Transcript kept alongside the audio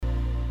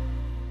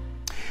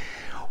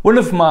One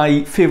of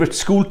my favourite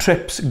school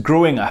trips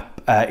growing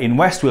up in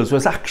West Wales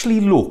was actually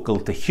local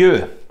to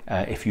here.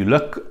 If you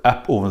look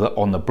up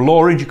on the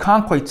Blorage, you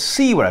can't quite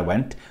see where I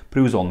went, but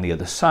it was on the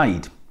other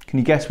side. Can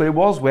you guess where it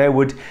was? Where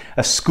would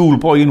a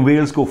schoolboy in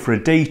Wales go for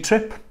a day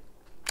trip?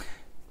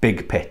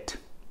 Big Pit.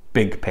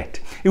 Big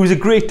Pit. It was a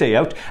great day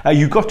out.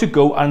 You got to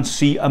go and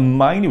see a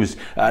mine. It was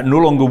no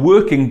longer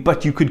working,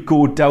 but you could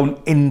go down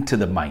into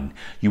the mine.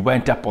 You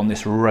went up on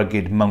this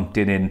rugged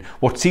mountain in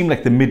what seemed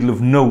like the middle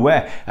of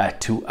nowhere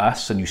to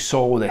us, and you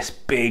saw this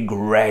big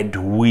red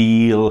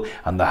wheel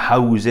and the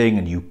housing,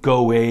 and you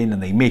go in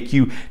and they make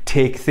you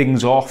take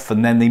things off,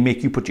 and then they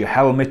make you put your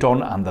helmet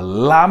on and the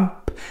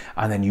lamp,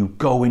 and then you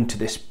go into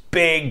this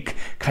big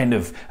kind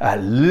of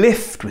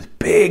lift with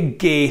big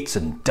gates,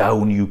 and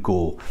down you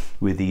go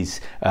with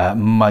these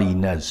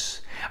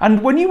miners.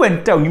 And when you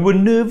went down, you were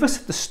nervous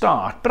at the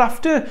start, but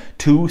after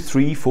 2,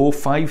 3, 4,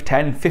 5,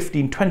 10,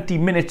 15, 20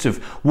 minutes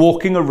of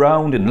walking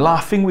around and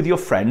laughing with your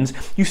friends,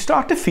 you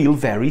start to feel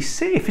very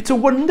safe. It's a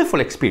wonderful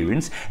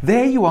experience.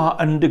 There you are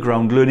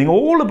underground learning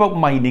all about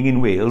mining in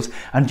Wales,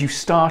 and you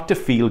start to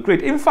feel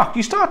great. In fact,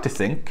 you start to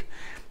think,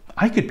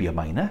 I could be a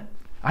miner.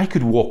 I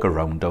could walk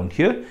around down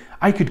here.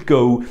 I could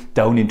go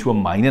down into a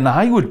mine and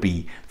I would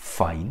be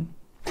fine.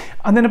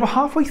 And then about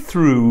halfway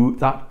through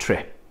that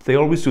trip, they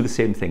always do the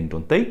same thing,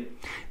 don't they?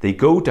 They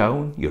go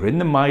down, you're in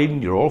the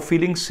mine, you're all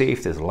feeling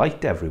safe, there's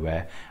light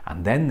everywhere,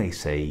 and then they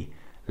say,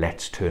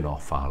 let's turn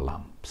off our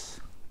lamps.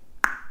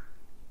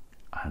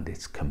 And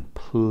it's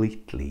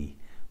completely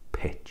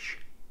pitch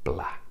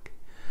black.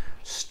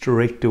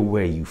 Straight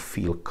away you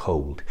feel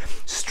cold.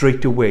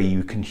 Straight away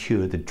you can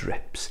hear the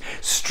drips.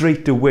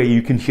 Straight away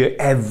you can hear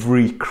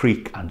every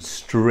creak, and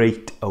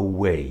straight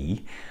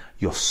away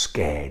you're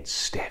scared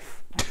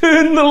stiff.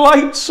 Turn the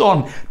lights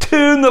on!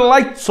 Turn the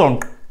lights on!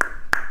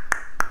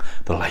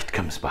 The light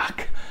comes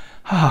back.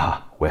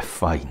 Ah, we're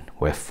fine,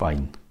 we're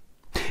fine.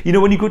 You know,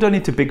 when you go down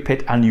into Big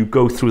Pit and you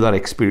go through that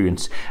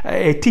experience,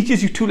 it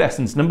teaches you 2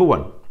 lessons. Number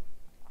 1,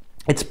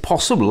 it's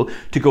possible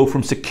to go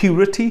from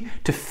security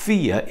to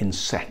fear in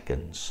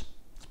seconds.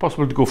 It's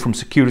possible to go from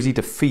security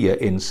to fear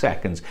in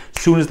seconds.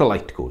 As soon as the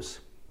light goes,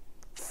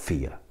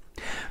 fear.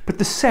 But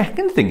the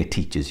second thing it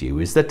teaches you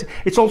is that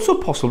it's also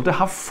possible to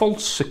have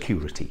false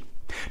security.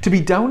 To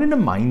be down in a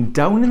mine,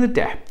 down in the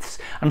depths,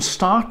 and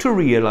start to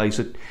realise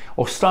it,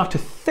 or start to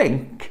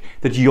think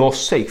that you're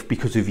safe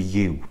because of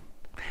you.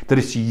 That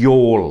it's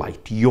your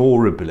light,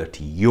 your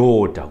ability,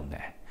 you're down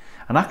there.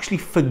 And actually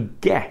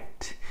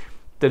forget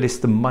that it's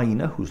the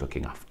miner who's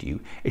looking after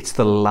you, it's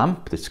the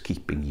lamp that's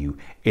keeping you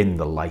in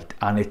the light,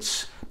 and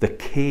it's the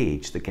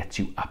cage that gets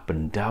you up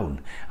and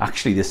down.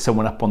 Actually, there's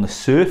someone up on the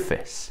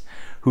surface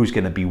who's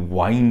going to be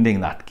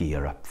winding that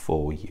gear up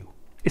for you.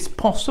 It's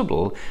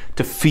possible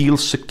to feel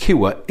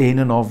secure in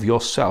and of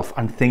yourself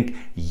and think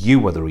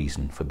you are the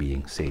reason for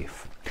being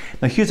safe.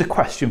 Now, here's a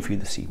question for you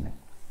this evening.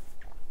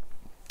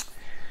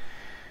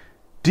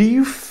 Do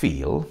you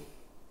feel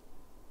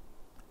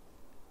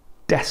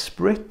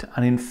desperate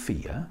and in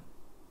fear,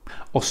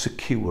 or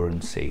secure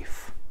and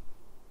safe?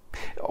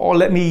 Or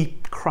let me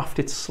craft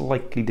it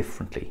slightly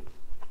differently.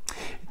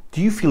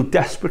 Do you feel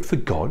desperate for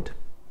God?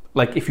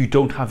 Like if you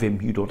don't have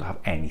him, you don't have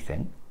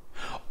anything?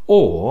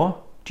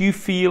 Or do you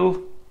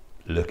feel,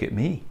 look at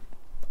me,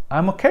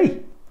 I'm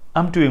okay,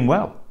 I'm doing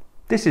well,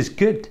 this is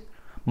good,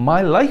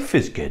 my life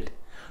is good,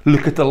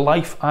 look at the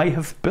life I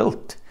have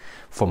built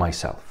for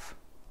myself?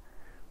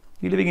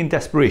 Are you living in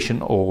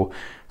desperation or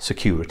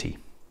security?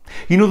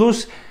 You know,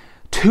 those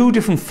 2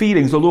 different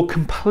feelings, although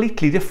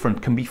completely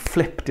different, can be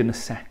flipped in a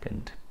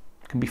second.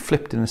 Can be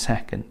flipped in a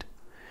second.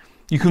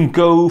 You can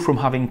go from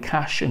having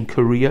cash and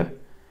career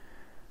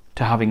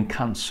to having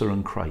cancer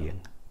and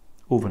crying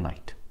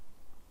overnight.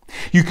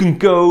 You can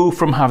go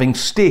from having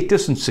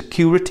status and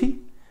security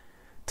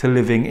to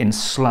living in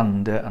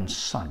slander and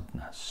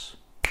sadness,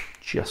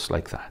 just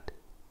like that.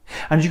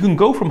 And you can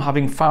go from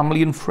having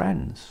family and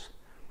friends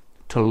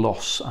to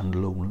loss and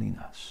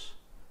loneliness,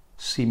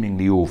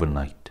 seemingly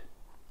overnight.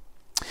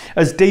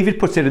 As David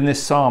puts it in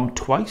this psalm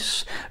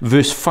twice,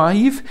 verse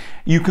 5,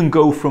 you can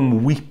go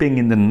from weeping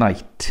in the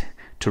night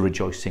to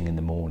rejoicing in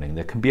the morning.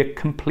 There can be a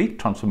complete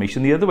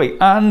transformation the other way.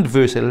 And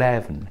verse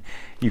 11,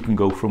 you can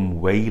go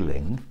from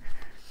wailing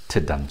to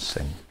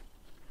dancing.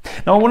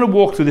 Now, I want to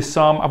walk through this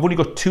psalm. I've only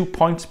got 2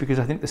 points because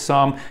I think the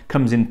psalm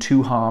comes in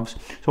 2 halves.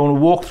 So I want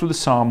to walk through the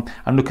psalm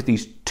and look at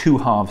these 2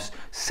 halves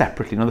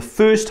separately. Now, the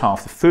first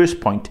half, the first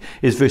point,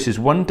 is verses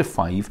 1 to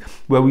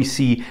 5, where we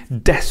see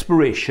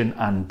desperation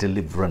and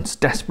deliverance.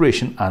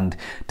 Desperation and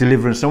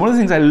deliverance. Now, one of the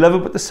things I love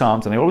about the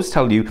psalms, and I always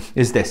tell you,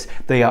 is this: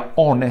 they are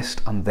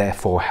honest and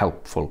therefore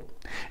helpful.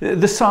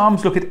 The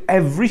Psalms look at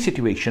every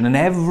situation and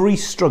every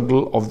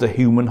struggle of the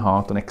human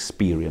heart and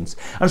experience.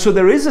 And so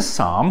there is a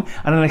psalm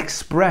and an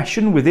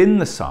expression within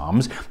the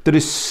Psalms that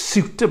is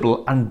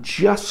suitable and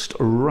just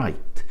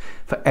right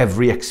for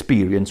every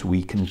experience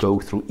we can go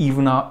through,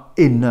 even our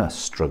inner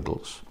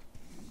struggles.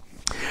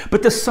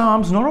 But the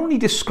Psalms not only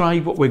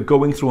describe what we're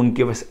going through and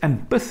give us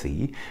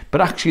empathy,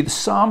 but actually the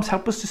Psalms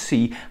help us to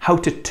see how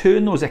to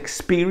turn those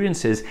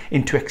experiences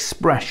into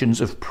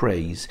expressions of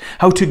praise,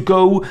 how to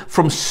go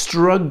from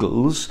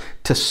struggles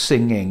to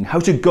singing, how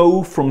to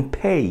go from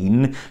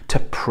pain to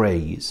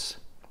praise.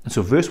 And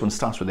so verse 1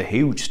 starts with a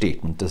huge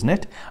statement, doesn't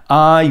it?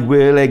 I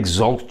will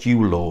exalt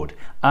you, Lord.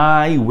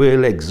 I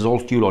will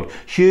exalt you, Lord.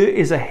 Here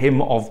is a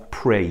hymn of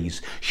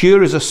praise.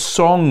 Here is a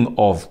song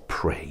of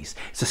praise.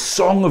 It's a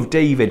song of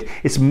David.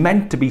 It's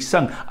meant to be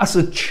sung. As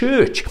a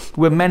church,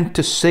 we're meant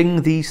to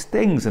sing these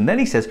things. And then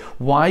he says,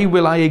 why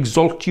will I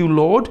exalt you,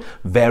 Lord?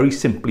 Very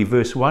simply,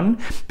 verse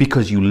 1,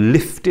 because you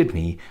lifted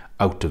me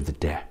out of the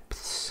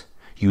depths.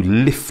 You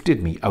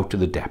lifted me out of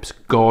the depths.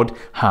 God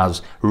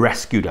has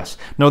rescued us.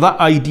 Now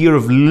that idea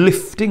of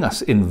lifting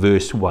us in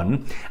verse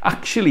 1,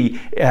 actually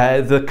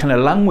the kind of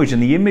language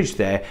and the image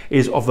there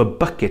is of a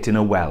bucket in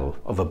a well,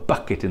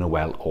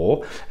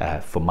 or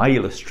for my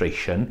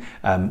illustration,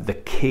 the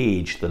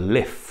cage, the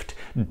lift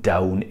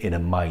down in a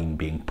mine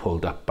being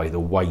pulled up by the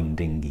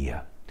winding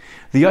gear.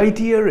 The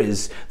idea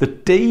is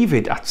that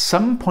David at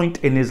some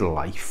point in his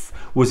life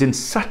was in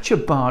such a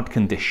bad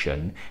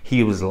condition,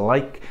 he was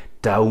like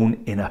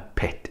down in a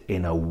pit,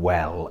 in a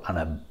well, and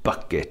a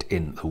bucket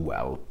in the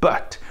well.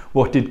 But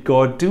what did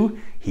God do?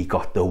 He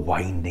got the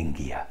winding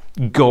gear.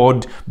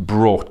 God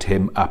brought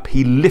him up.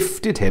 He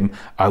lifted him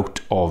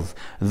out of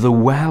the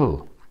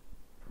well.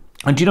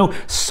 And you know,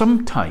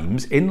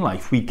 sometimes in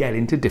life we get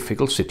into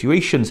difficult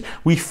situations.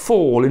 We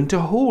fall into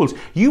holes.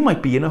 You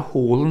might be in a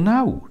hole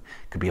now.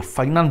 It could be a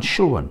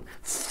financial one,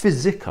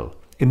 physical,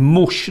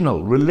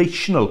 emotional,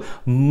 relational,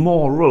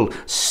 moral,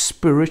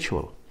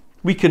 spiritual.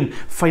 We can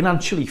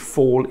financially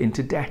fall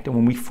into debt, and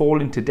when we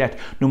fall into debt,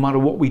 no matter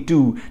what we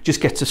do, just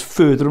gets us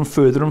further and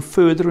further and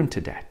further into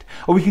debt.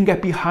 Or we can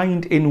get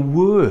behind in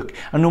work,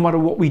 and no matter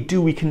what we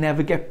do, we can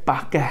never get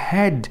back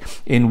ahead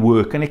in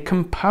work, and it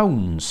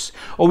compounds.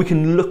 Or we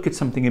can look at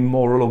something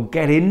immoral or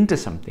get into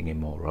something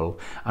immoral,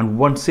 and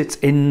once it's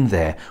in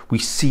there, we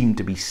seem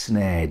to be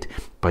snared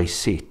by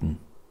Satan.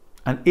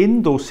 And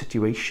in those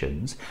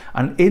situations,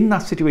 and in that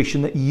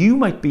situation that you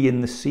might be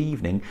in this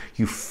evening,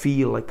 you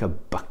feel like a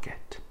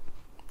bucket.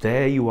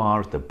 There you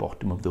are at the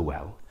bottom of the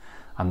well,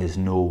 and there's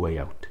no way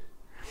out.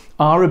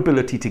 Our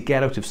ability to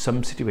get out of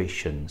some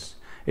situations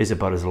is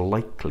about as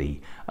likely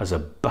as a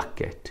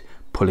bucket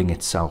pulling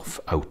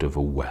itself out of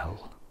a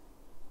well.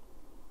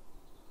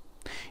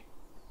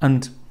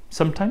 And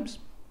sometimes,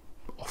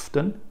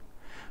 often,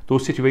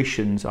 those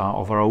situations are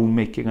of our own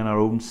making and our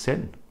own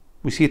sin.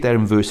 We see it there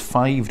in verse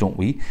 5, don't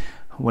we?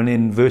 When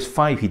in verse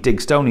 5 he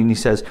digs down and he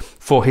says,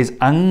 for his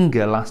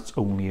anger lasts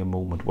only a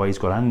moment. Why he's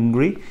got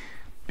angry?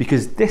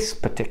 Because this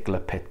particular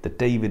pit that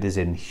David is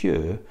in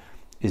here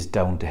is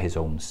down to his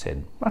own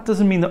sin. That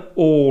doesn't mean that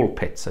all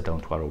pits are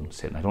down to our own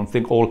sin. I don't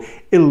think all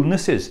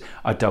illnesses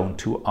are down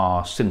to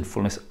our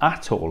sinfulness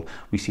at all.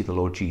 We see the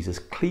Lord Jesus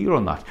clear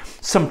on that.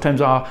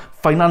 Sometimes our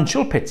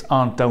financial pits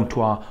aren't down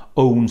to our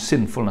own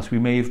sinfulness. We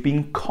may have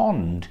been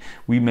conned.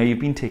 We may have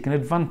been taken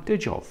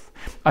advantage of.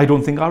 I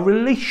don't think our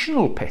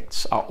relational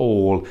pits are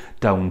all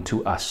down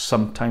to us.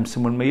 Sometimes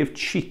someone may have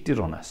cheated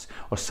on us,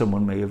 or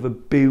someone may have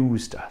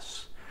abused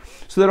us.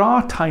 So there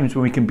are times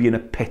when we can be in a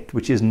pit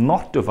which is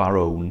not of our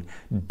own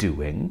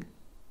doing,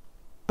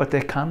 but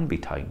there can be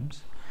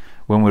times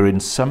when we're in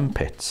some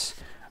pits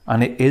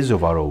and it is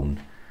of our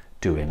own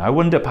doing. I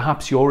wonder,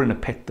 perhaps you're in a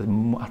pit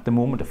at the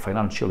moment, a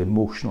financial,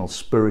 emotional,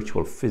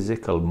 spiritual,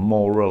 physical,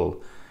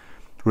 moral,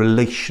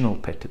 relational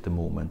pit at the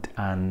moment,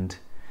 and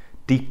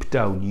deep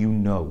down you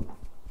know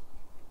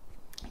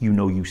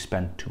you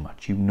spent too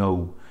much. You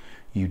know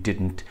you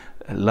didn't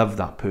love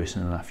that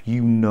person enough.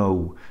 You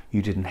know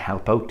you didn't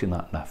help out in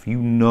that enough.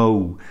 You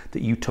know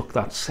that you took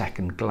that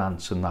second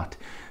glance and that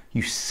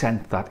you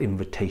sent that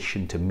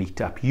invitation to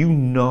meet up. You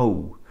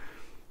know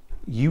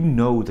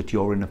that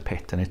you're in a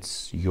pit and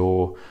it's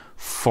your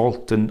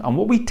fault. And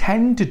what we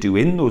tend to do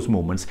in those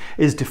moments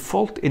is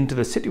default into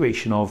the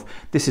situation of,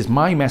 this is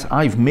my mess,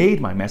 I've made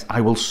my mess,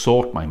 I will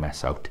sort my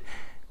mess out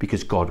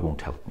because God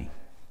won't help me.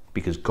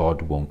 Because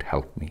God won't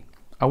help me.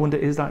 I wonder,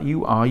 is that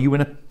you? Are you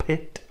in a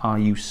pit? Are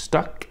you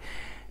stuck?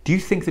 Do you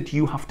think that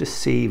you have to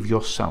save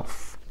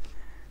yourself?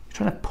 You're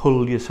trying to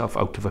pull yourself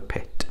out of a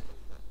pit.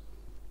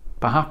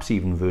 Perhaps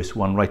even verse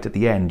 1, right at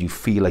the end, you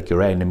feel like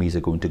your enemies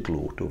are going to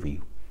gloat over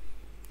you.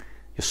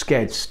 You're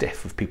scared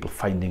stiff of people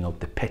finding out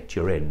the pit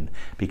you're in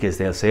because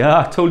they'll say,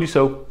 I told you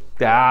so.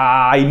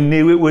 I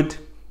knew it would.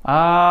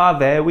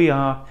 There we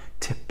are.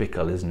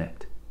 Typical, isn't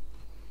it?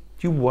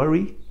 Do you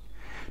worry?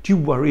 Do you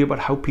worry about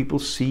how people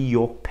see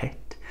your pit?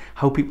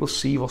 How people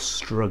see your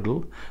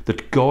struggle,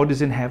 that God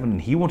is in heaven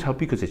and he won't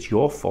help you because it's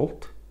your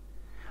fault,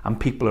 and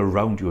people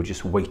around you are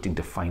just waiting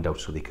to find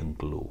out so they can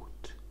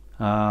gloat.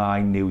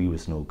 I knew he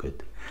was no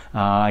good.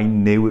 I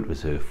knew it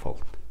was her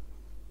fault.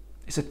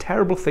 It's a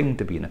terrible thing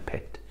to be in a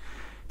pit.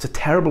 It's a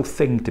terrible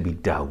thing to be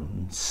down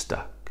and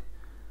stuck.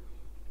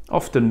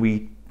 Often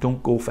we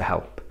don't go for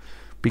help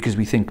because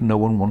we think no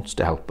one wants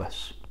to help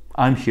us.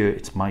 I'm here,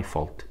 it's my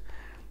fault.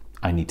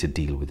 I need to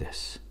deal with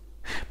this.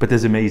 But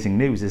there's amazing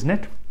news, isn't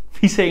it?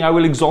 He's saying, I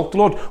will exalt the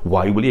Lord.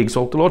 Why will he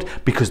exalt the Lord?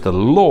 Because the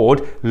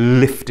Lord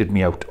lifted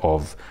me out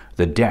of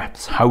the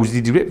depths. How did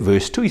he do it?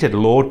 Verse 2, he said,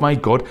 Lord my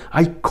God,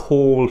 I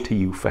called to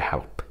you for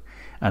help,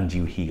 and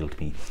you healed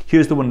me.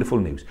 Here's the wonderful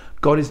news.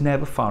 God is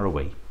never far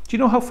away. Do you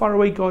know how far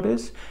away God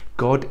is?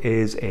 God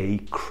is a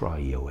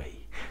cry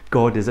away.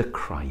 God is a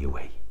cry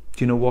away.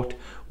 Do you know what?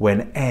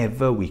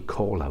 Whenever we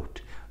call out,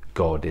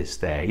 God is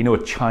there. You know,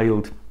 a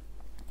child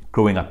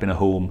growing up in a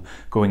home,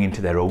 going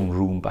into their own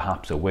room,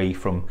 perhaps away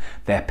from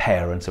their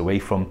parents, away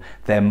from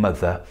their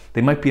mother.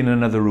 They might be in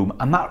another room,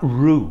 and that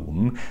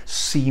room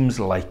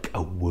seems like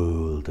a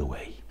world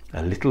away.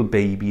 A little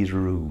baby's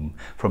room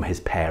from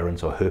his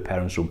parents or her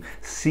parents' room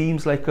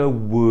seems like a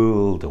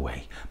world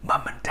away.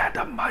 Mum and Dad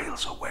are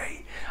miles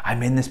away.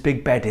 I'm in this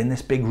big bed, in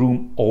this big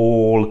room,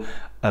 all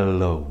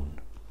alone.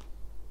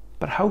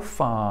 But how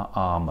far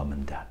are Mum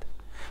and Dad?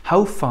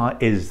 How far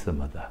is the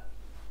mother?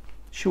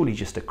 Surely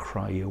just a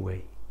cry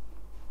away.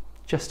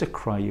 Just a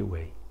cry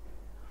away.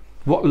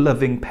 What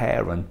loving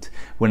parent,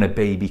 when a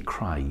baby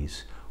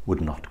cries,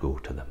 would not go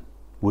to them,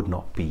 would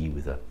not be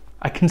with them?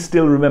 I can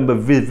still remember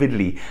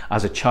vividly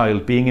as a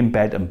child being in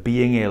bed and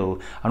being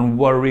ill and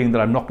worrying that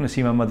I'm not going to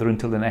see my mother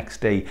until the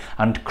next day,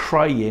 and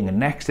crying, and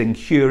next thing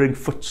hearing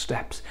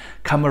footsteps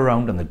come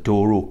around and the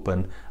door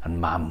open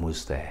and Mum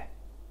was there.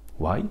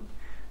 Why?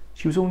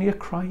 She was only a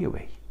cry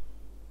away.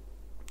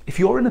 If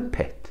you're in a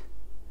pit,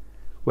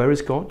 where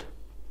is God?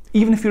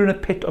 Even if you're in a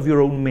pit of your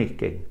own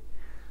making,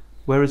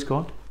 where is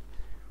God?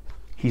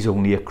 He's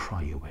only a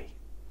cry away.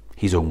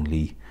 He's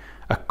only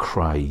a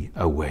cry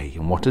away.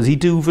 And what does he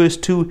do? Verse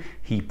 2,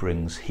 he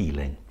brings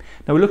healing.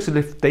 Now it looks as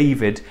if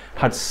David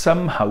had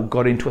somehow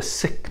got into a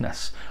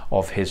sickness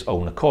of his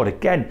own accord.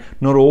 Again,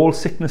 not all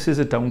sicknesses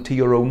are down to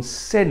your own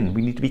sin.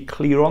 We need to be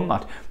clear on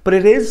that. But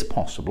it is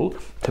possible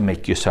to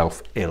make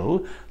yourself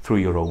ill through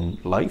your own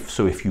life.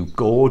 So if you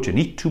gorge and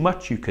eat too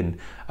much, you can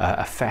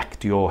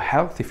affect your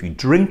health. If you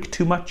drink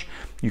too much,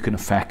 you can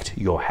affect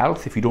your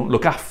health. If you don't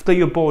look after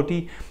your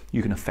body,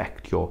 you can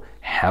affect your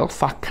health.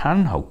 That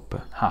can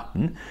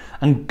happen.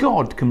 And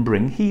God can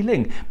bring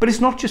healing. But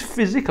it's not just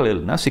physical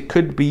illness. It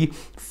could be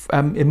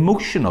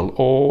emotional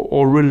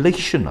or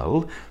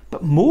relational.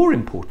 But more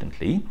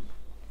importantly,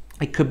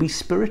 it could be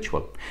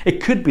spiritual.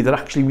 It could be that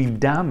actually we've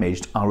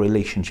damaged our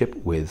relationship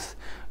with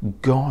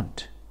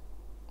God.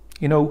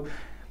 You know,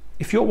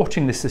 if you're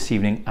watching this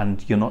evening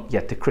and you're not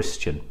yet a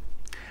Christian,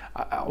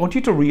 I want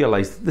you to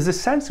realize there's a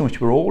sense in which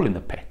we're all in the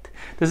pit.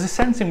 There's a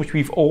sense in which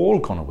we've all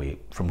gone away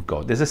from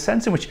God. There's a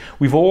sense in which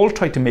we've all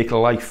tried to make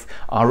life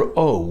our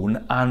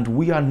own and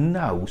we are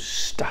now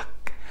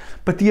stuck.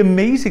 But the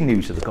amazing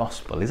news of the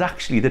gospel is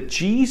actually that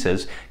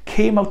Jesus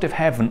came out of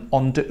heaven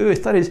onto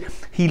earth. That is,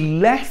 he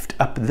left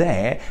up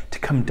there to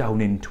come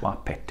down into our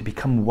pit, to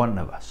become one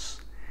of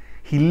us.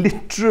 He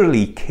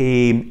literally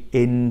came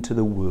into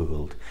the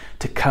world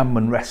to come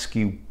and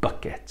rescue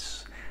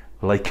buckets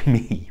like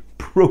me.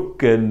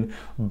 Broken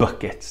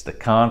buckets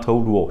that can't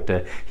hold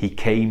water. He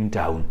came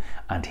down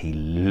and he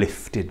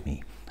lifted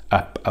me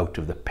up out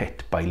of the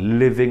pit by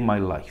living my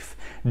life,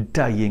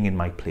 dying in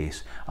my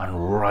place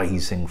and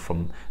rising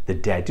from the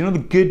dead. You know, the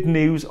good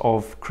news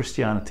of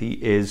Christianity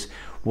is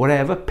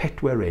whatever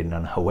pit we're in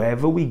and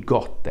however we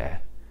got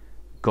there,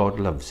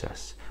 God loves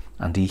us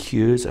and he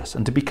hears us.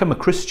 And to become a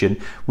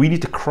Christian, we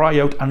need to cry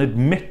out and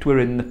admit we're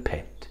in the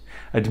pit.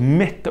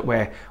 Admit that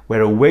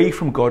we're away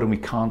from God and we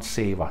can't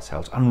save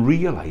ourselves, and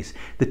realize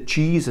that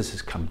Jesus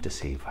has come to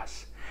save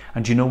us.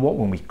 And you know what?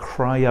 When we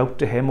cry out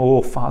to him,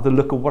 oh Father,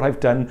 look at what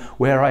I've done,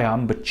 where I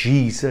am, but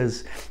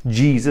Jesus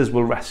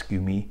will rescue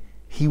me.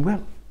 He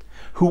will.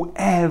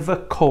 Whoever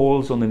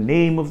calls on the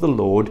name of the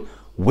Lord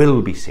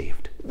will be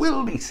saved.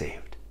 Will be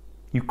saved.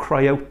 You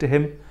cry out to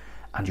him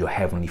and your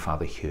heavenly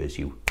Father hears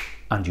you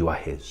and you are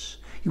his.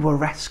 You are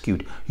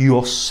rescued.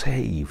 You're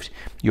saved.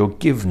 You're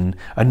given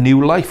a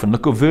new life. And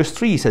look at verse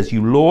 3. He says,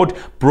 you, Lord,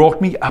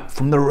 brought me up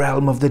from the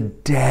realm of the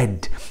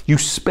dead. You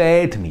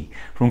spared me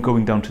from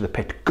going down to the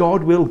pit.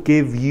 God will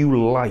give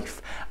you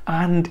life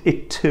and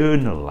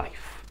eternal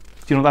life.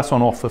 Do you know that's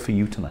on offer for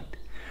you tonight?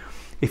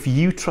 If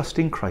you trust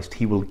in Christ,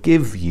 he will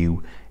give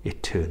you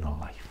eternal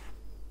life.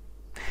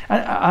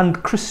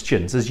 And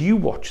Christians, as you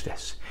watch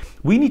this,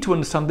 we need to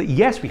understand that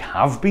yes, we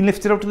have been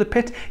lifted out of the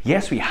pit.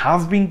 Yes, we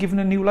have been given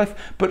a new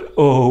life. But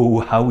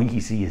oh, how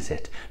easy is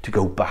it to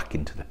go back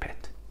into the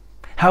pit?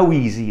 How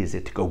easy is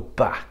it to go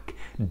back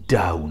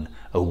down,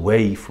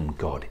 away from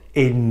God,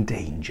 in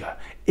danger,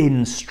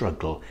 in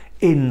struggle,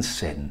 in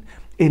sin,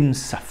 in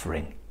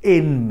suffering,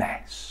 in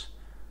mess?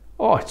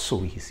 Oh, it's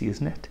so easy,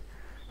 isn't it?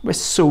 It's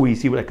so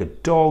easy. We're like a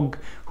dog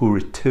who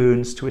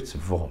returns to its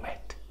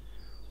vomit.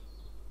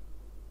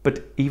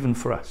 But even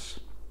for us,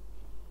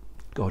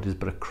 God is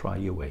but a cry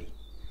away.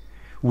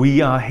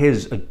 We are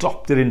his,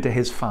 adopted into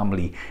his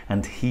family,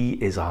 and he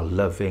is our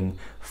loving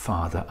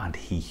Father, and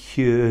he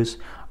hears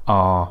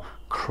our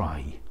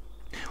cry.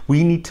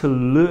 We need to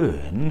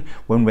learn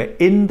when we're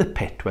in the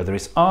pit, whether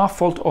it's our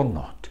fault or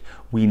not,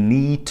 we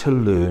need to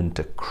learn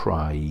to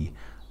cry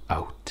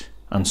out.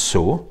 And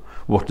so,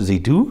 what does he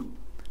do?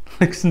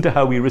 Listen to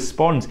how he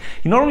responds.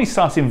 He not only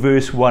starts in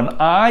verse 1,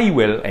 I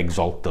will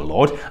exalt the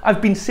Lord.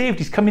 I've been saved.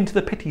 He's come into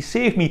the pit. He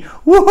saved me.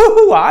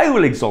 Woohoo! I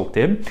will exalt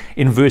him.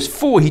 In verse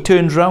 4, he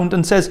turns round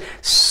and says,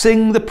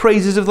 sing the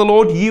praises of the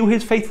Lord, you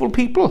his faithful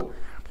people.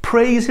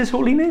 Praise his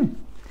holy name.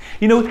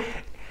 You know,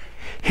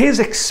 his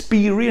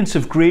experience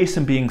of grace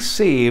and being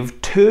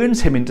saved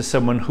turns him into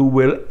someone who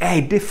will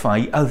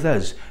edify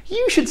others.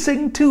 You should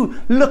sing too.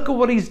 Look at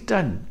what he's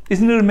done.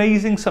 Isn't it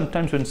amazing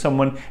sometimes when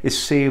someone is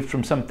saved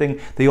from something,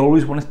 they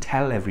always want to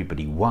tell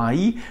everybody.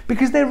 Why?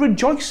 Because they're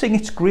rejoicing.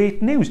 It's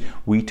great news.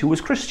 We too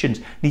as Christians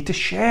need to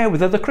share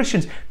with other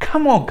Christians.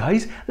 Come on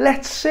guys,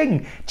 let's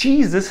sing.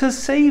 Jesus has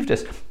saved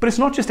us. But it's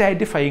not just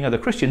edifying other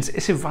Christians,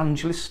 it's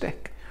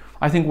evangelistic.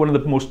 I think one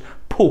of the most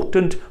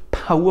potent,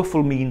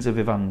 powerful means of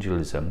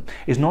evangelism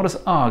is not us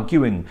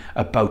arguing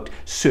about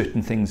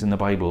certain things in the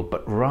Bible,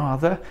 but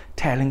rather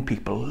telling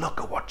people,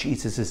 look at what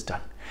Jesus has done.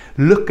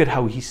 Look at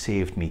how he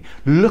saved me.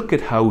 Look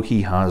at how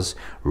he has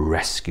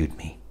rescued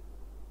me.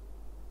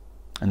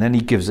 And then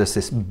he gives us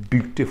this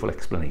beautiful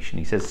explanation.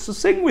 He says, so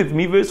sing with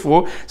me, verse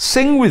 4,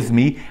 sing with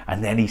me.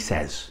 And then he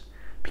says,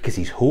 because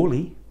he's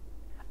holy.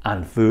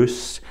 And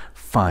verse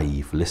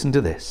 5, listen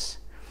to this.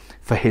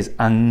 For his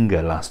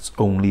anger lasts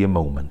only a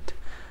moment,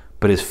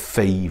 but his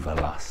favour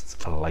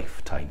lasts a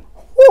lifetime.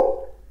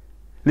 Woo!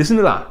 Listen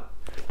to that.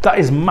 That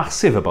is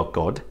massive about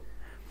God.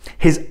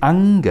 His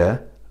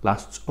anger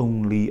lasts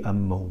only a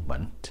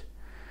moment,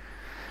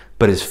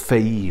 but his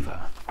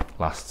favour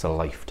lasts a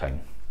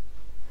lifetime.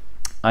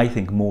 I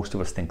think most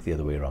of us think the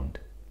other way around.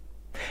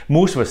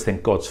 Most of us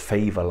think God's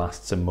favour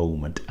lasts a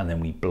moment and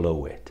then we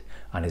blow it,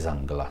 and his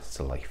anger lasts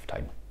a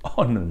lifetime.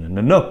 Oh, no, no,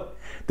 no, no.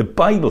 The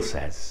Bible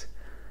says,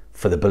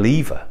 for the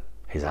believer,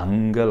 his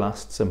anger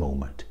lasts a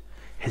moment.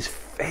 His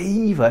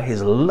favour,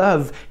 his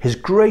love, his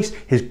grace,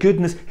 his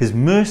goodness, his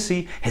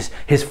mercy,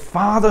 his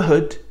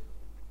fatherhood,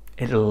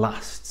 it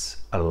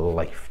lasts a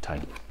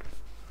lifetime.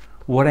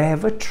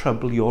 Whatever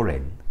trouble you're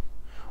in,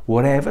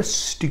 whatever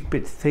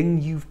stupid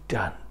thing you've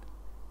done,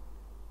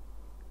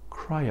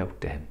 cry out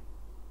to him.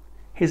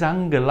 His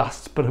anger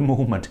lasts but a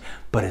moment,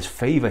 but his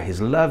favour,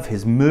 his love,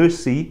 his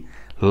mercy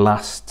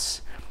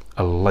lasts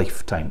a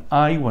lifetime.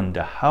 I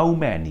wonder how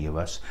many of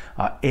us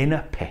are in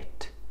a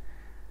pit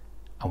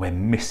and we're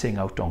missing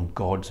out on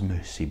God's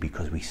mercy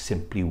because we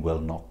simply will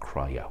not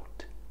cry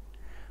out.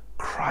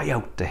 Cry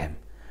out to him.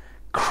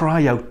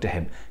 Cry out to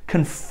him.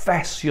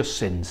 Confess your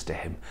sins to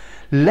him.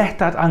 Let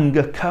that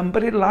anger come,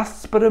 but it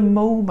lasts but a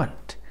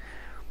moment.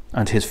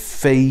 And his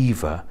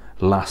favour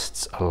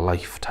lasts a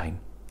lifetime.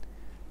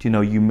 Do you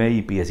know, you may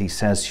be, as he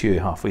says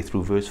here halfway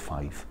through verse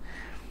 5,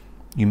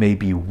 you may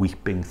be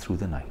weeping through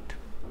the night.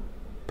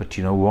 But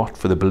you know what?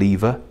 For the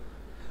believer,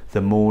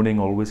 the morning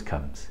always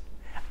comes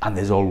and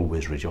there's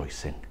always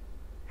rejoicing.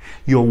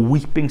 Your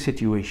weeping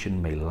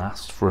situation may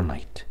last for a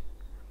night,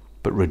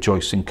 but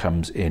rejoicing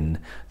comes in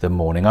the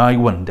morning. I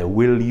wonder,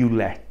 will you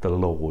let the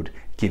Lord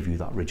give you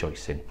that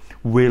rejoicing?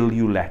 Will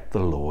you let the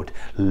Lord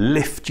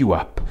lift you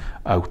up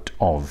out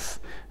of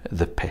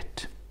the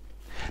pit?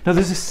 Now,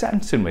 there's a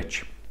sense in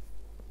which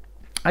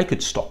I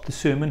could stop the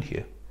sermon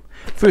here.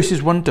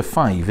 Verses 1 to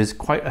 5 is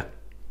quite a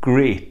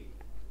great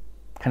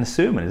kind of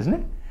sermon, isn't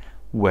it?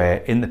 Where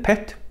in the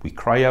pit, we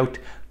cry out,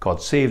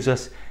 God saves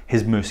us,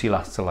 his mercy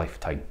lasts a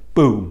lifetime.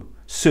 Boom,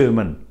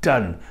 sermon,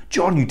 done.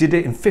 John, you did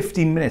it in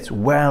 15 minutes.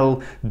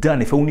 Well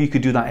done. If only you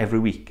could do that every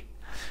week.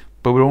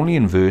 But we're only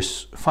in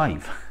verse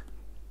 5.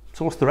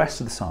 So what's the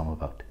rest of the psalm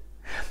about?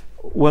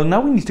 Well,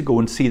 now we need to go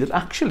and see that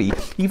actually,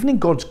 even in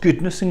God's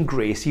goodness and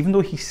grace, even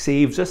though he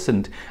saves us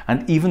and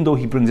even though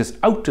he brings us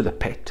out of the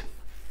pit,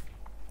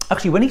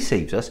 actually, when he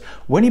saves us,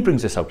 when he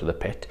brings us out of the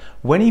pit,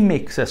 when he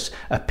makes us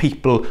a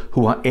people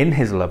who are in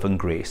his love and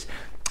grace,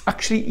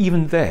 actually,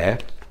 even there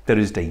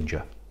is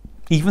danger.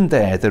 Even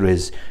there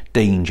is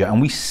danger.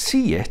 And we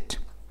see it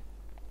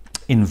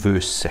in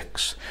verse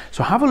 6.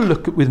 So have a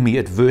look with me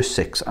at verse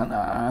 6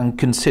 and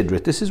consider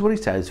it. This is what he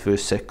says,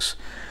 verse 6.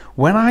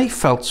 When I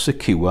felt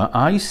secure,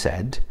 I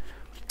said,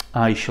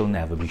 I shall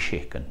never be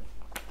shaken.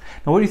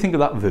 Now, what do you think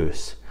of that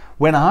verse?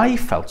 When I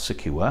felt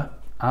secure,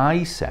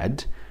 I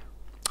said,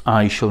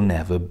 I shall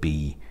never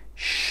be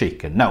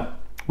shaken. Now,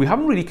 we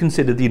haven't really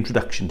considered the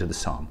introduction to the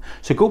psalm.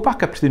 So go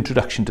back up to the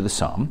introduction to the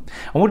psalm.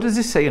 And what does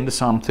it say under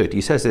Psalm 30?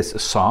 It says this, a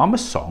psalm, a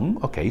song,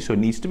 okay, so it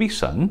needs to be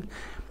sung,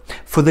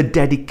 for the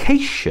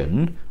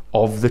dedication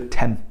of the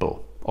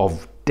temple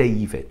of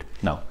David.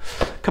 Now,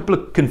 a couple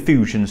of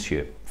confusions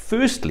here.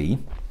 Firstly,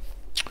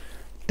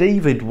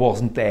 David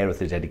wasn't there at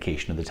the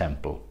dedication of the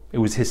temple. It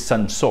was his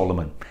son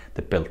Solomon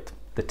that built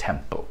the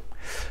temple.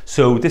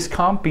 So this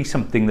can't be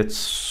something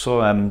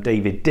that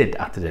David did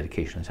at the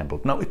dedication of the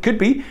temple. Now, it could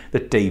be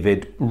that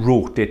David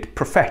wrote it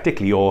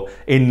prophetically or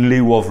in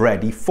lieu of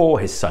ready for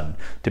his son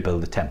to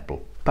build the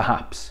temple,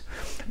 perhaps.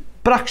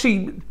 But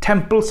actually,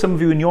 temple, some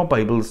of you in your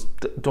Bibles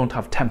don't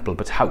have temple,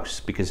 but house,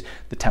 because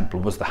the temple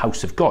was the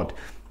house of God.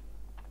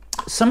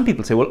 some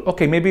people say, well,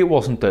 okay, maybe it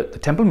wasn't the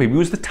temple, maybe it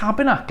was the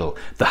tabernacle,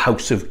 the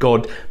house of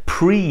God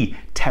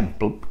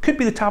pre-temple. Could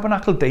be the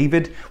tabernacle.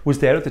 David was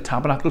there at the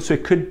tabernacle, so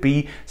it could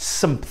be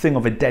something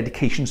of a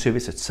dedication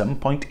service at some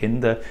point in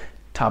the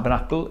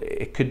tabernacle.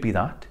 It could be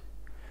that.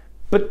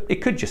 But it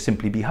could just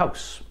simply be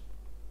house.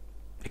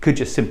 It could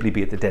just simply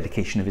be at the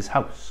dedication of his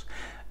house,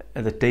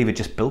 that David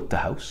just built the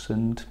house,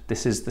 and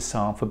this is the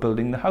psalm for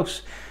building the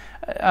house.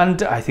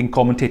 And I think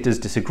commentators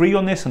disagree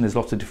on this, and there's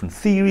lots of different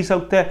theories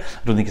out there.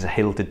 I don't think it's a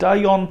hill to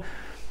die on.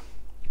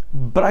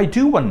 But I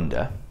do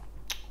wonder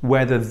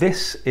whether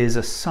this is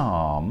a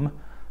psalm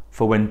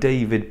for when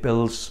David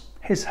builds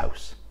his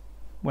house,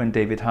 when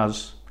David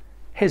has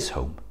his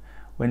home,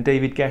 when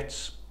David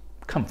gets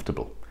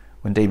comfortable,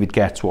 when David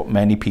gets what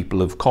many people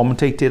have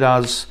commentated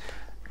as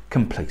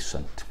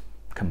complacent.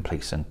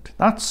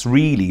 That's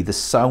really the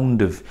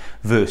sound of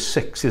verse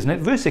 6, isn't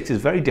it? Verse 6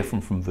 is very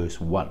different from verse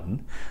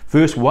 1.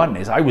 Verse 1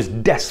 is, I was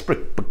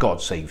desperate, but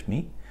God saved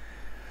me.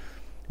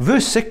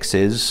 Verse 6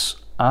 is,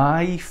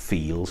 I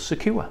feel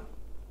secure.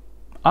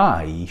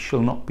 I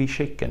shall not be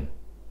shaken.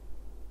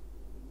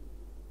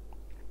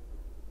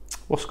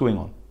 What's going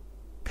on?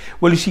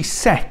 Well, you see,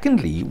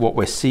 secondly, what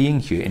we're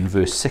seeing here in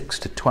verse 6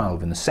 to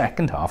 12 in the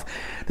second half,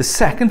 the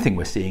second thing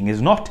we're seeing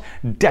is not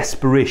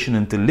desperation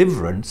and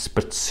deliverance,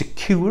 but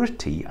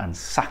security and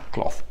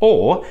sackcloth,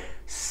 or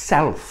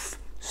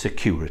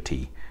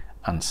self-security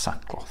and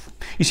sackcloth.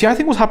 You see, I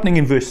think what's happening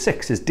in verse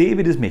 6 is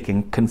David is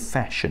making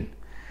confession.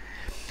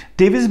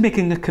 David is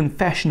making a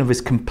confession of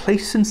his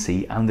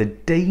complacency and the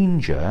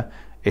danger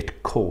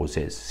it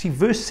causes. See,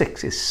 verse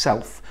 6 is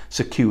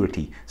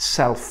self-security,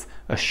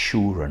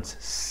 self-assurance,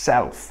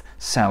 self.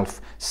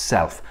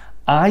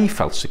 I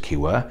felt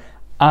secure,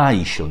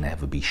 I shall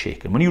never be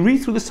shaken. When you read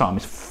through the psalm,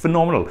 it's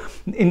phenomenal.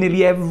 In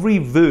nearly every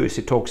verse,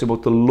 it talks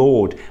about the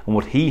Lord and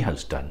what he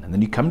has done. And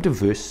then you come to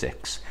verse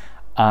 6,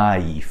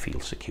 I feel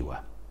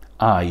secure,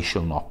 I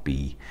shall not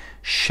be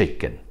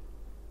shaken.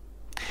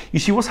 You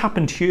see, what's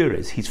happened here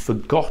is he's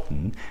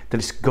forgotten that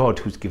it's God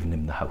who's given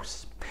him the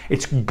house.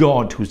 It's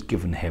God who's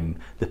given him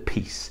the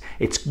peace.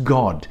 It's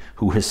God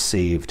who has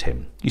saved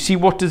him. You see,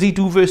 what does he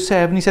do? Verse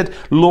 7, he said,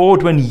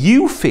 Lord, when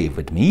you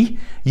favoured me,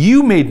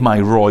 you made my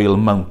royal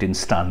mountain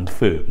stand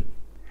firm.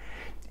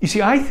 You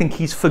see, I think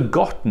he's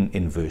forgotten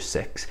in verse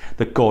 6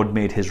 that God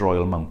made his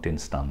royal mountain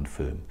stand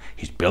firm.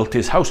 He's built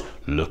his house.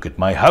 Look at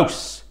my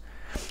house.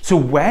 So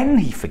when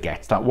he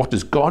forgets that, what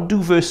does God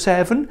do? Verse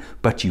 7,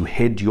 but you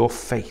hid your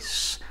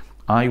face.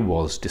 I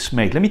was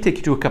dismayed. Let me take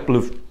you to a couple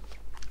of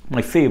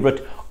my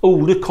favourite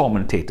older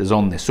commentators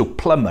on this. So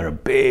Plummer, a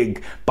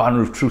big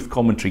Banner of Truth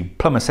commentary,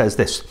 Plummer says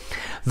this: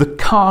 the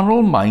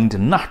carnal mind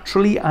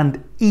naturally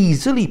and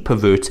easily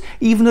perverts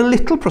even a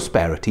little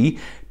prosperity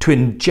to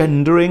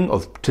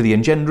the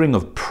engendering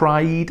of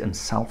pride and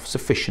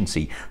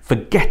self-sufficiency,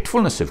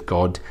 forgetfulness of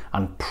God,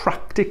 and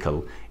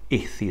practical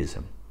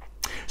atheism.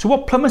 So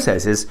what Plummer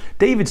says is,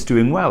 David's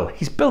doing well.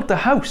 He's built a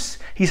house.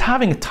 He's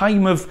having a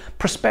time of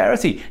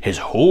prosperity. His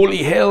holy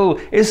hill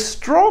is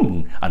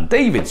strong. And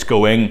David's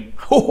going,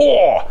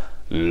 ho,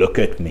 look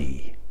at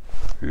me.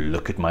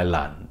 Look at my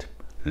land.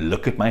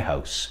 Look at my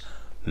house.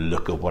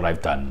 Look at what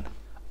I've done.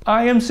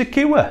 I am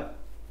secure.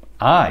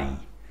 I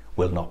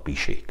will not be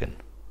shaken.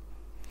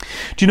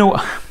 Do you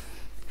know,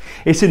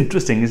 it's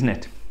interesting, isn't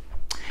it?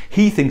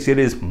 He thinks it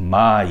is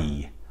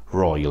my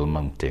royal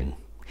mountain.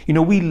 You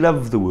know, we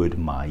love the word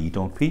my,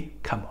 don't we?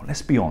 Come on,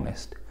 let's be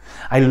honest.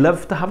 I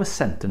love to have a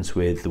sentence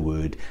with the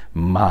word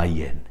my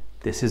in.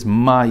 This is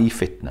my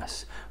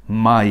fitness,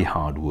 my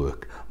hard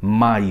work,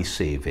 my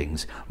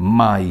savings,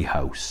 my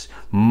house,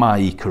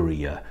 my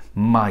career,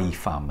 my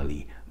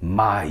family,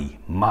 my.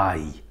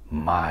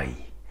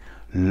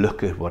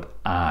 Look at what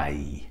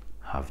I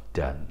have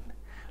done.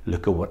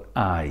 Look at what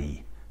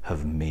I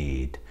have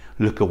made.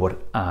 Look at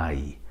what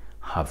I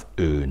have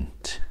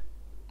earned.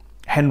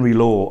 Henry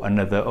Law,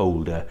 another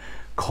older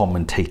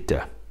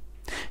commentator,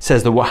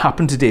 says that what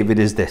happened to David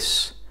is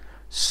this: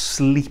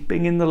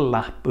 sleeping in the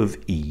lap of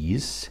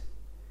ease,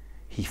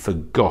 he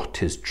forgot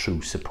his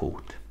true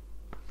support.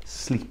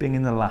 Sleeping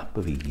in the lap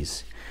of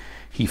ease,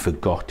 he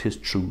forgot his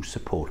true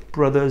support.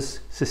 Brothers,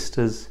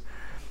 sisters,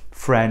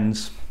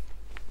 friends,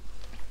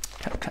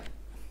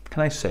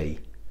 can I say,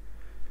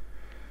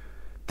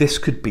 this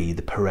could be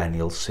the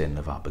perennial sin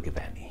of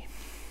Abergavenny.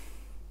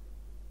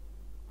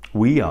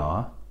 We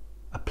are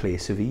a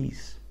place of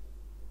ease.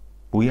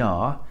 We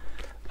are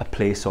a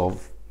place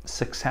of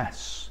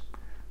success.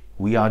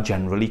 We are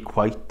generally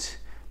quite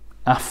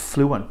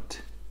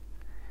affluent.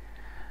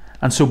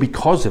 And so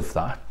because of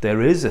that,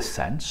 there is a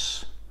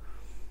sense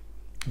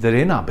that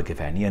in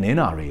Abergavenny and in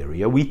our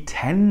area, we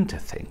tend to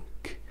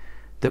think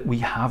that we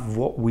have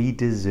what we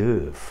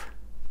deserve.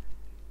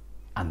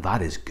 And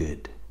that is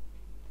good.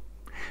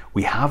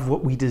 We have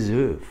what we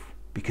deserve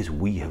because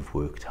we have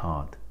worked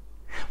hard.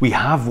 We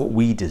have what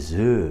we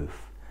deserve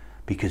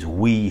because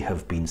we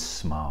have been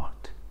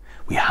smart.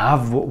 We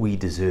have what we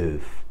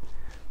deserve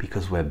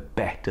because we're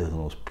better than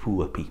those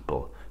poor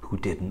people who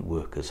didn't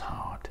work as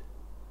hard.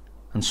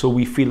 And so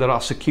we feel that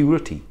our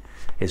security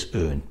is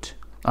earned.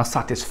 Our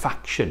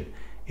satisfaction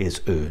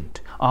is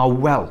earned. Our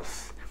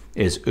wealth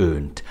is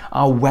earned.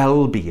 Our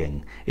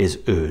well-being is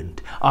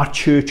earned. Our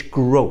church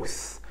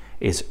growth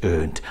is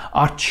earned.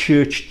 Our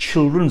church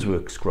children's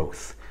works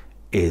growth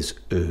is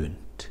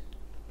earned.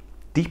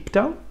 Deep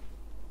down,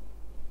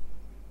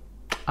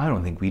 I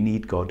don't think we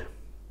need God.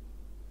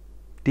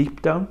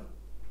 Deep down,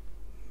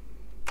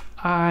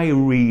 I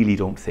really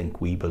don't think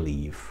we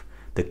believe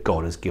that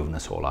God has given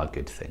us all our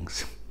good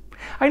things.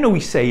 I know we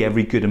say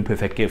every good and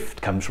perfect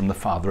gift comes from the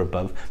Father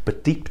above,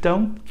 but deep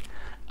down,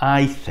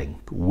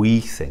 we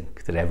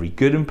think that every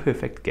good and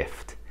perfect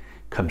gift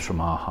comes from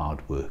our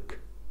hard work.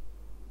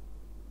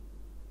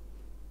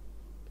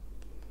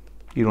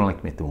 You don't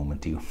like me at the moment,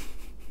 do you?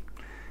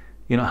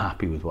 You're not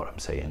happy with what I'm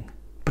saying.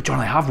 But John,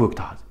 I have worked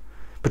hard.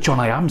 But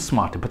John, I am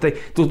smarter. But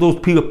those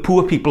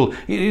poor people,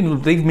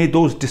 they've made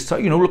those,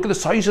 look at the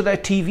size of their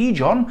TV,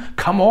 John.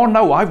 Come on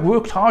now, I've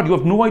worked hard. You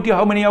have no idea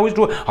how many hours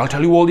I'll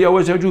tell you all the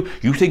hours I do.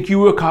 You think you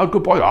work hard,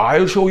 good boy.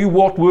 I'll show you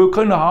what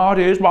working hard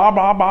is. Blah,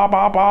 blah, blah,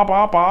 blah, blah,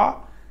 blah,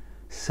 blah.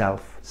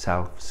 Self,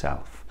 self,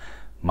 self.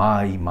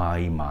 My.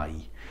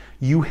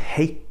 You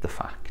hate the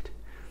fact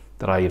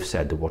that I have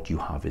said that what you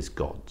have is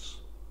God's.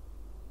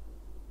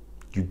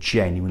 You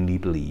genuinely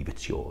believe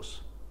it's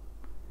yours.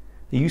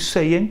 Are you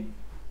saying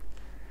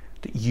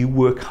that you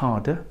work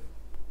harder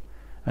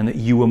and that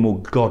you are more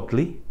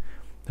godly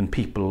than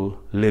people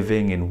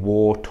living in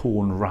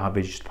war-torn,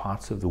 ravaged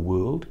parts of the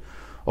world,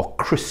 or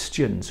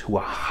Christians who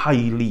are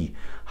highly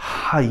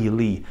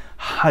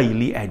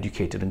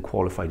educated and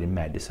qualified in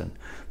medicine,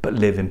 but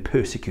live in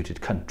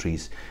persecuted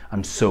countries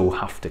and so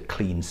have to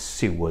clean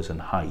sewers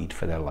and hide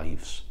for their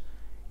lives?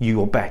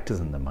 You are better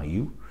than them, are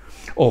you?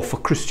 Or for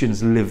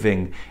Christians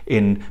living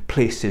in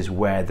places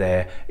where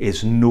there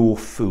is no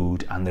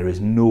food and there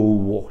is no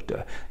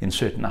water in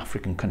certain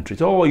African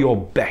countries. Oh, you're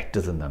better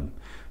than them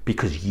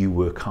because you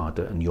work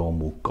harder and you're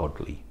more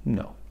godly.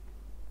 No.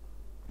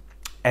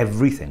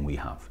 Everything we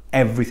have,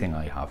 everything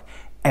I have,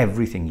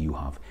 everything you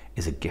have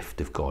is a gift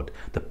of God.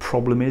 The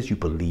problem is you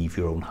believe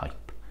your own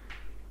hype.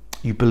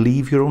 You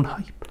believe your own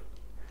hype.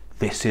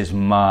 This is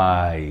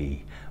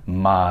my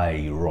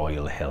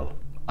royal hill.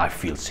 I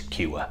feel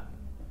secure.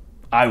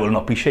 I will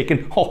not be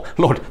shaken. Oh,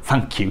 Lord,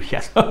 thank you,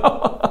 yes.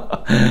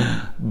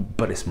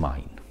 But it's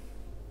mine.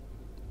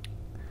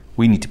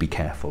 We need to be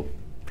careful.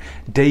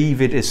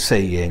 David is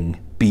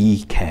saying,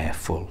 be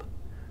careful.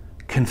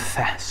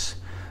 Confess.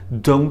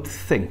 Don't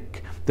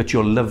think that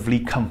your lovely,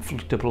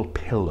 comfortable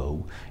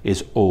pillow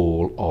is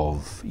all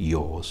of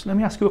yours. Let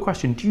me ask you a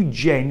question. Do you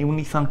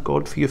genuinely thank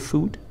God for your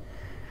food?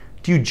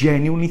 Do you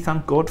genuinely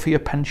thank God for your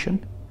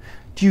pension?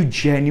 Do you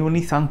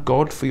genuinely thank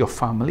God for your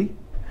family?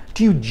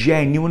 Do you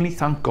genuinely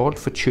thank God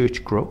for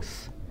church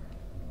growth?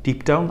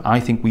 Deep down, I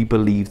think we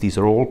believe these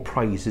are all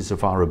prizes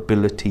of our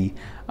ability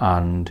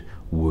and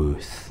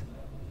worth.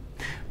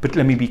 But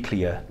let me be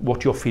clear,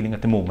 what you're feeling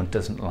at the moment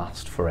doesn't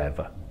last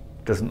forever.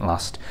 It doesn't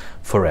last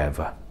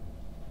forever.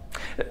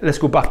 Let's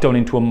go back down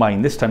into a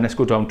mine. This time, let's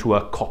go down to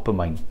a copper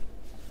mine.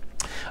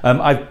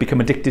 I've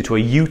become addicted to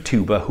a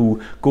YouTuber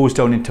who goes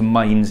down into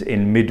mines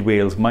in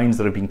mid-Wales, mines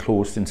that have been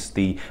closed since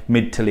the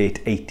mid to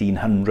late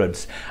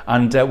 1800s.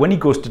 And when he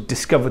goes to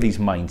discover these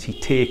mines, he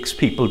takes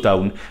people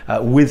down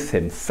with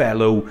him,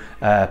 fellow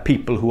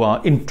people who are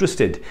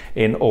interested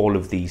in all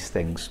of these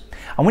things.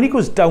 And when he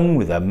goes down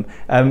with them,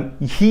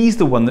 he's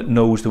the one that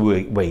knows the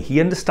way.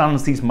 He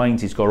understands these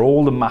mines. He's got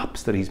all the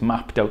maps that he's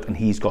mapped out and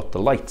he's got the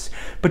lights.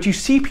 But you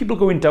see people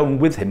going down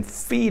with him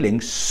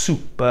feeling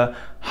super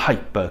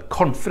hyper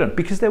confident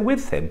because they're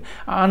with him.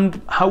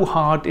 And how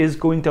hard is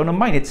going down a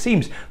mine? It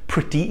seems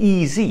pretty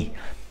easy.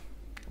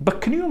 But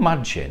can you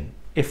imagine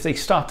if they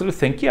started to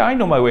think, yeah, I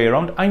know my way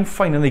around, I'm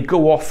fine, and they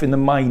go off in the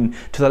mine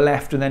to the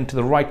left and then to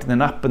the right and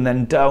then up and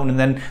then down, and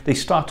then they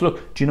start to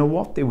look, do you know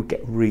what? They would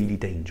get really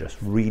dangerous,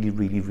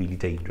 really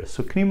dangerous.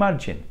 So can you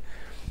imagine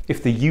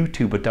if the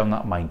YouTuber down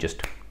that mine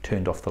just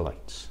turned off the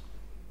lights,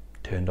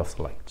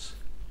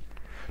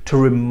 to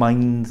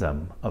remind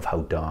them of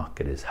how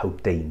dark it is, how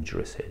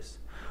dangerous it is,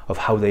 of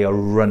how they are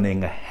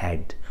running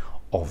ahead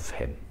of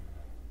him.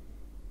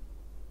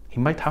 He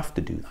might have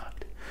to do that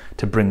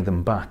to bring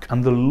them back.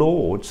 And the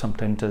Lord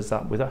sometimes does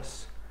that with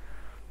us.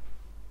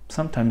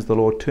 Sometimes the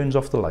Lord turns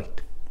off the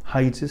light,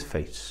 hides his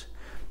face,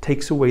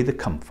 takes away the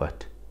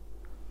comfort,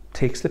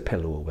 takes the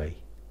pillow away.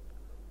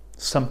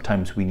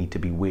 Sometimes we need to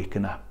be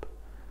waken up.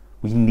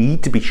 We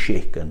need to be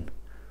shaken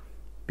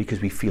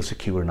because we feel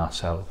secure in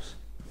ourselves.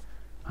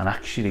 And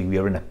actually we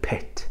are in a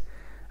pit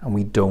and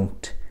we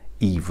don't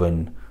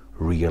even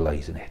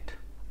realizing it.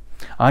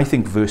 I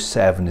think verse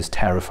 7 is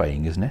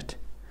terrifying, isn't it?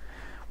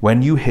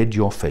 When you hid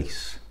your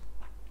face,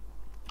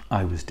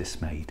 I was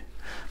dismayed.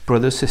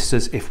 Brothers,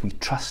 sisters, if we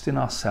trust in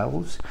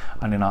ourselves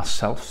and in our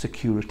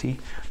self-security,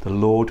 the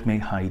Lord may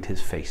hide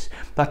his face.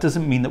 That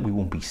doesn't mean that we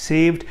won't be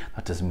saved.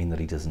 That doesn't mean that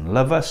he doesn't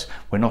love us.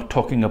 We're not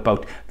talking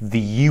about the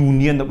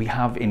union that we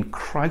have in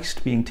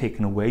Christ being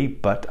taken away,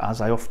 but as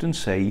I often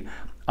say,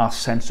 our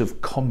sense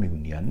of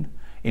communion,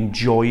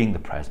 enjoying the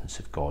presence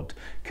of God,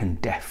 can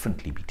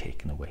definitely be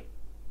taken away.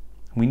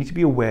 We need to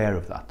be aware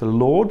of that. The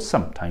Lord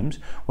sometimes,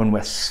 when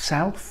we're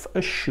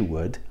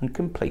self-assured and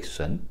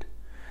complacent,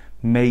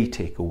 may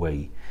take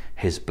away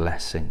his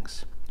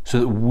blessings so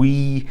that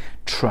we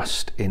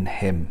trust in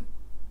him.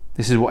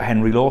 This is what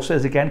Henry Law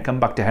says again. Come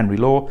back to Henry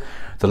Law.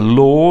 The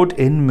Lord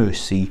in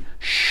mercy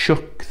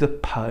shook the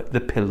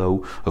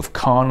pillow of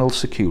carnal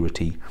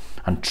security,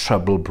 and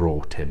trouble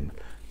brought him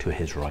to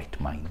his right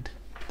mind.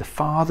 The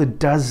Father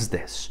does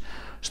this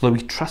so that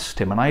we trust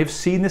him. And I have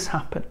seen this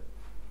happen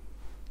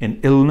in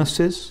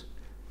illnesses,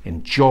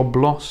 in job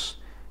loss,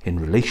 in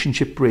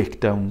relationship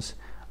breakdowns,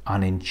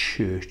 and in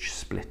church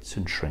splits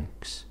and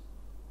shrinks.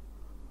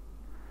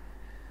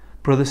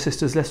 Brothers,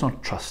 sisters, let's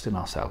not trust in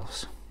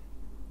ourselves.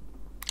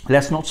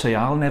 Let's not say,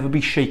 I'll never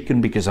be shaken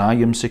because I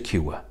am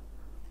secure.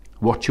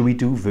 What should we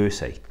do?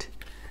 Verse 8.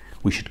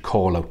 We should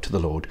call out to the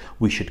Lord.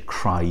 We should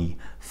cry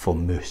for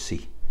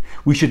mercy.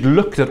 We should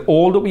look at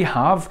all that we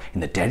have in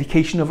the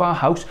dedication of our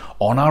house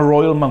on our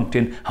royal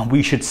mountain, and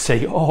we should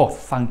say, oh,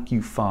 thank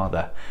you,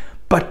 Father.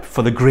 But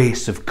for the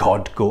grace of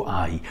God go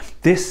I.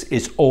 This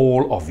is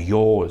all of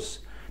yours.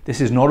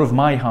 This is not of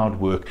my hard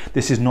work.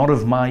 This is not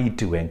of my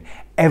doing.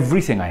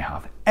 Everything I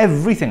have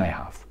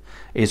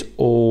is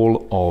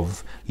all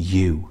of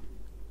you.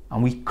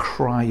 And we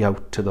cry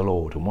out to the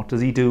Lord. And what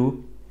does he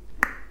do?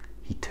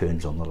 He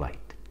turns on the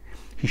light.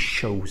 He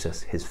shows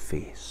us his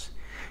face.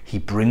 He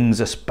brings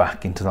us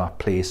back into that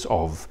place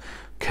of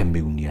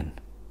communion.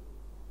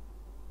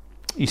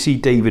 You see,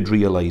 David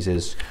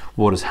realizes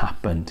what has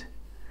happened.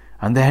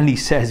 And then he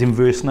says in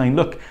verse 9,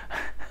 look,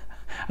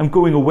 I'm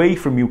going away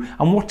from you.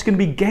 And what's going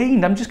to be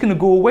gained? I'm just going to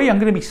go away. I'm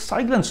going to be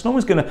silenced. No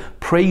one's going to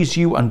praise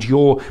you and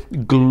your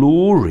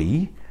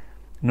glory.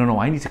 No,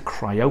 I need to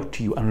cry out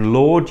to you. And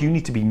Lord, you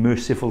need to be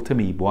merciful to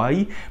me.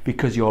 Why?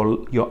 Because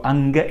your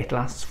anger, it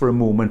lasts for a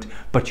moment,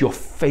 but your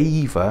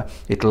favor,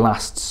 it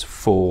lasts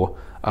for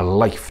a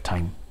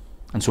lifetime.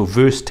 And so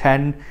verse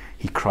 10,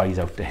 he cries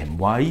out to him.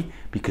 Why?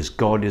 Because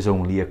God is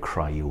only a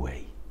cry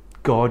away.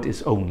 God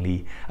is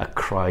only a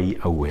cry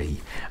away.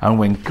 And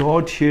when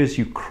God hears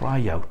you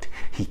cry out,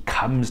 he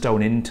comes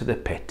down into the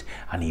pit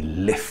and he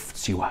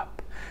lifts you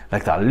up.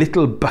 Like that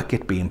little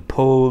bucket being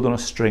pulled on a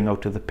string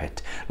out of the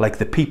pit. Like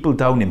the people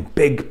down in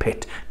Big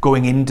Pit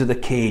going into the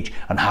cage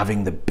and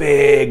having the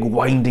big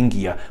winding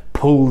gear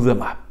pull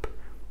them up.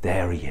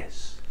 There he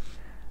is,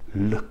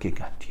 looking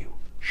at you,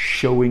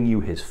 showing you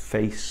his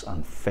face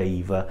and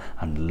favour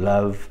and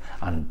love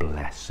and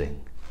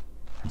blessing,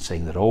 and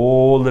saying that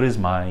all that is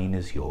mine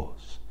is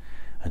yours,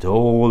 and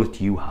all that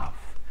you have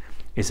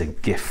is a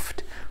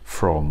gift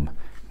from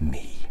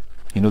me.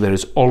 You know, there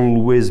is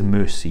always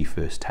mercy,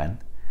 verse 10.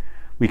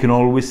 We can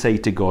always say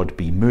to God,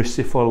 be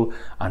merciful,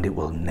 and it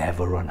will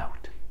never run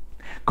out.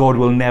 God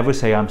will never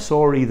say, I'm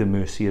sorry, the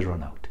mercy has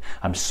run out.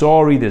 I'm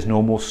sorry, there's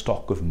no more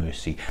stock of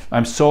mercy.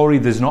 I'm sorry,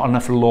 there's not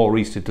enough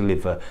lorries to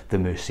deliver the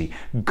mercy.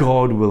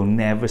 God will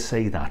never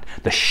say that.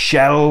 The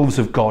shelves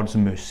of God's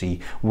mercy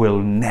will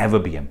never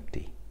be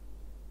empty.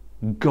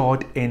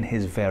 God in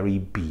his very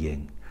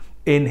being,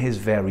 in his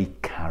very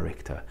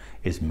character,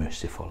 is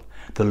merciful.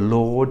 The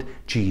Lord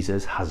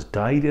Jesus has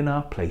died in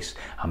our place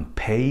and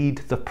paid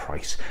the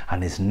price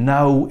and is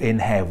now in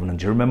heaven. And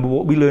do you remember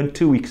what we learned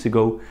 2 weeks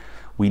ago?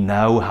 We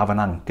now have an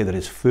anchor that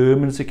is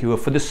firm and secure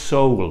for the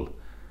soul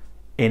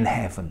in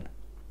heaven,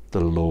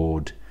 the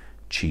Lord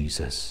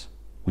Jesus.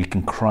 We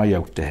can cry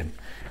out to him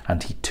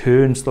and he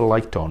turns the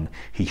light on.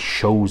 He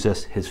shows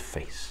us his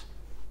face.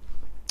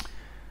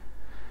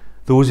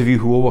 Those of you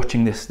who are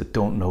watching this that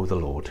don't know the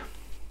Lord,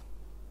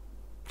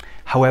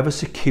 however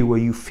secure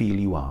you feel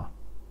you are,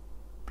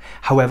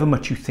 however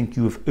much you think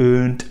you have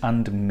earned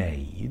and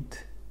made,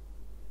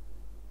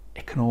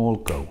 it can all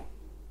go.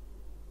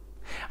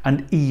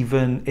 And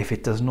even if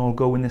it doesn't all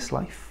go in this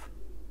life,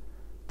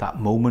 that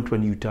moment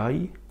when you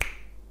die,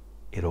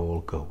 it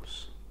all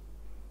goes.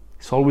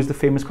 It's always the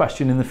famous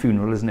question in the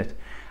funeral, isn't it?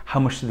 How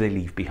much do they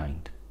leave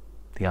behind?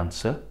 The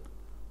answer,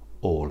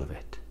 all of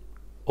it.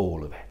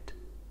 All of it.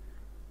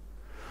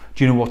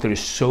 Do you know what? There is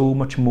so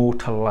much more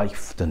to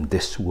life than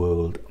this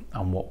world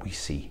and what we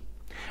see.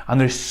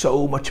 And there's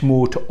so much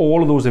more to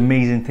all of those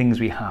amazing things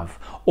we have,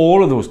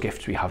 all of those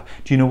gifts we have.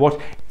 Do you know what?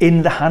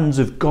 In the hands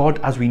of God,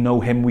 as we know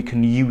him, we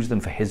can use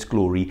them for his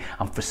glory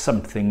and for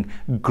something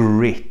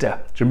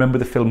greater. Do you remember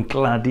the film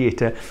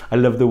Gladiator? I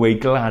love the way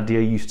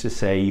Gladiator used to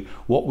say,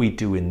 what we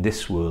do in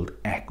this world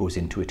echoes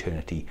into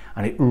eternity.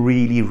 And it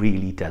really,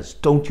 really does.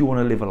 Don't you want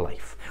to live a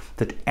life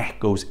that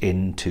echoes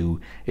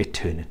into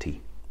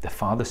eternity? The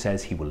Father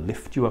says he will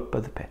lift you up by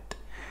the pit.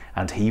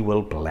 And he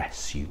will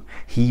bless you.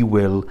 He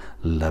will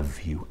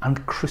love you.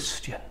 And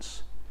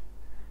Christians,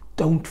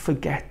 don't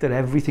forget that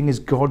everything is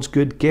God's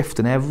good gift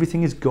and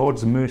everything is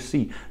God's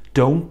mercy.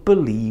 Don't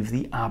believe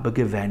the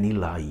Abergavenny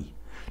lie.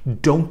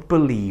 Don't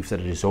believe that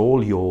it is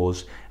all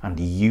yours and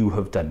you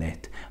have done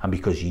it. And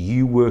because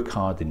you work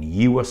hard and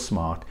you are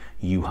smart,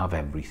 you have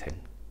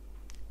everything.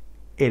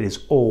 It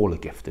is all a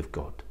gift of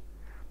God.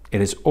 It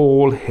is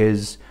all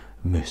his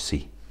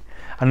mercy.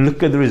 And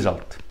look at the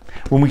result.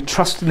 When we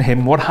trust in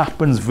him, what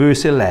happens?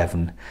 Verse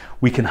 11,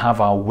 we can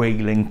have our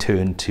wailing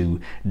turn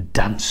to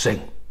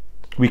dancing.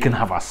 We can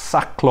have our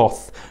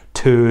sackcloth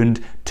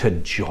turned to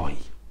joy.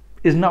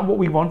 Isn't that what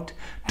we want?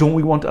 Don't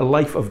we want a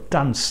life of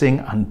dancing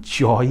and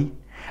joy?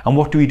 And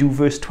what do we do,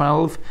 verse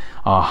 12?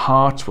 Our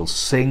hearts will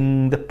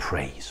sing the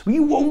praise. We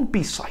won't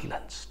be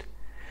silenced.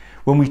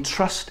 When we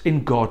trust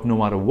in God, no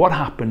matter what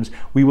happens,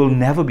 we will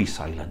never be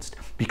silenced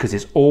because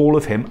it's all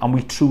of him, and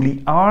we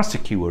truly are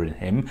secure in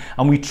him,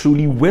 and we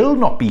truly will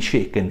not be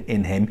shaken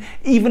in him,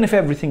 even if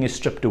everything is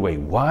stripped away.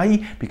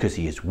 Why? Because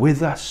he is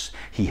with us.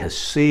 He has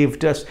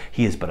saved us.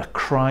 He is but a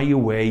cry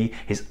away.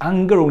 His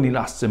anger only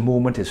lasts a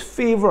moment, his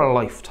favour a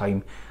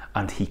lifetime,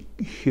 and he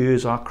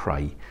hears our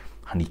cry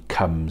and he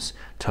comes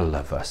to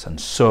love us. And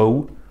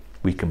so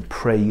we can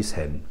praise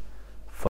him